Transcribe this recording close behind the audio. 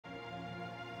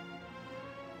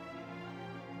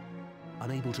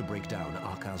Unable to break down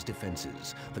Achar's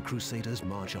defenses, the Crusaders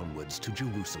march onwards to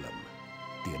Jerusalem.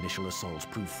 The initial assault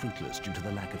proved fruitless due to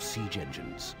the lack of siege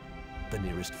engines. The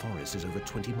nearest forest is over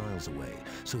 20 miles away,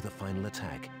 so the final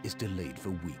attack is delayed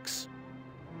for weeks.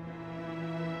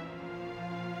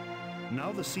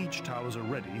 Now the siege towers are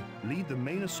ready, lead the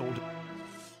main assault.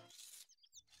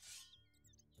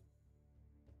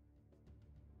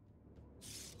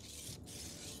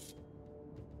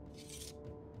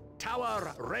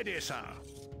 Tower ready, sir.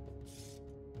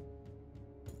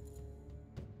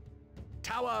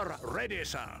 Tower ready,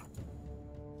 sir.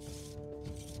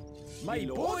 My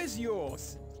boy is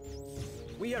yours.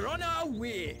 We are on our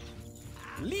way.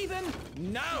 Leaving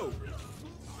now.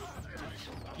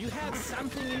 You have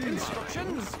sample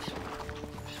instructions.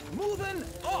 Moving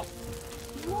off.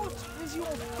 What is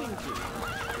your thinking?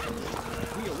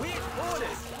 We await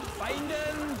orders.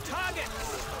 Finding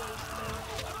targets.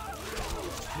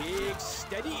 Take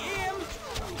steady aim.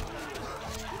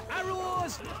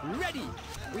 Arrows ready.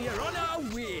 We are on our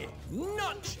way.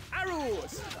 Notch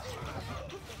arrows.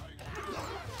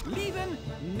 Leaving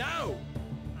now.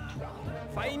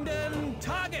 Finding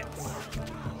targets.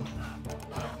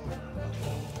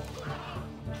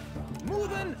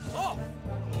 Moving off.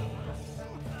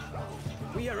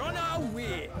 We are on our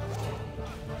way.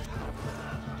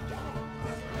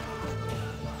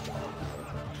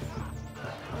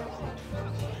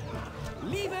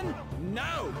 Leaving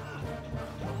now.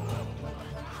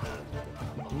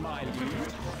 My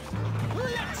lead.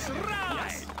 Let's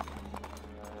ride. Yes.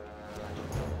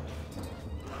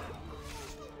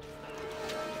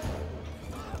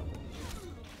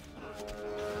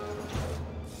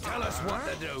 Tell us what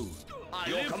to do. I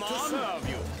live to serve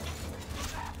you.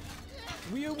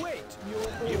 We await your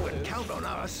orders. You can count on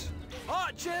us.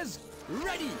 Archers,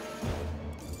 ready.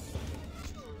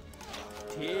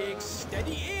 Take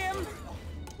steady aim.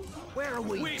 Where are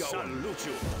we going? We salute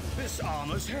you. This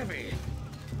armor's heavy.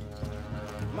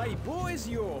 My boy is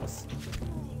yours.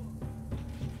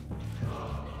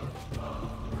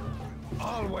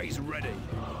 Always ready.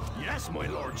 Yes, my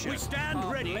lordship. We stand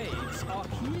Our ready. blades are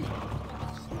keen.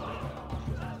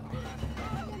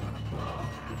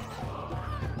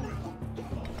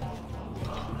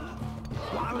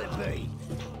 What'll it be?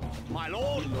 My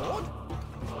lord. Lord,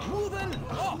 moving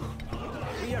off.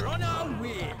 We are on our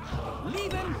way.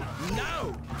 Leaving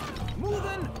now.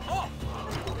 Moving off.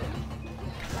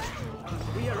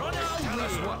 We are on our way. Tell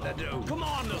us what to do.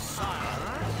 Commander,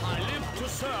 sire. I live to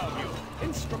serve you.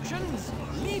 Instructions.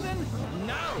 Leaving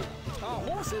now. Our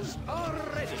horses are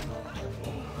ready.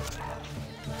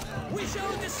 We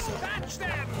shall dispatch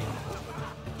them.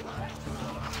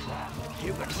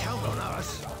 You can count on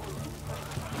us.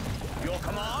 Your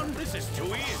command? This is too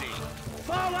easy.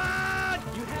 Forward!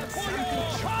 You have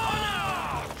something.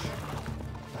 Charge!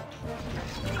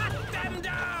 Cut them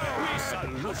down! We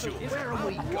salute you. Where are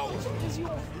we going? What is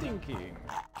your thinking?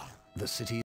 The city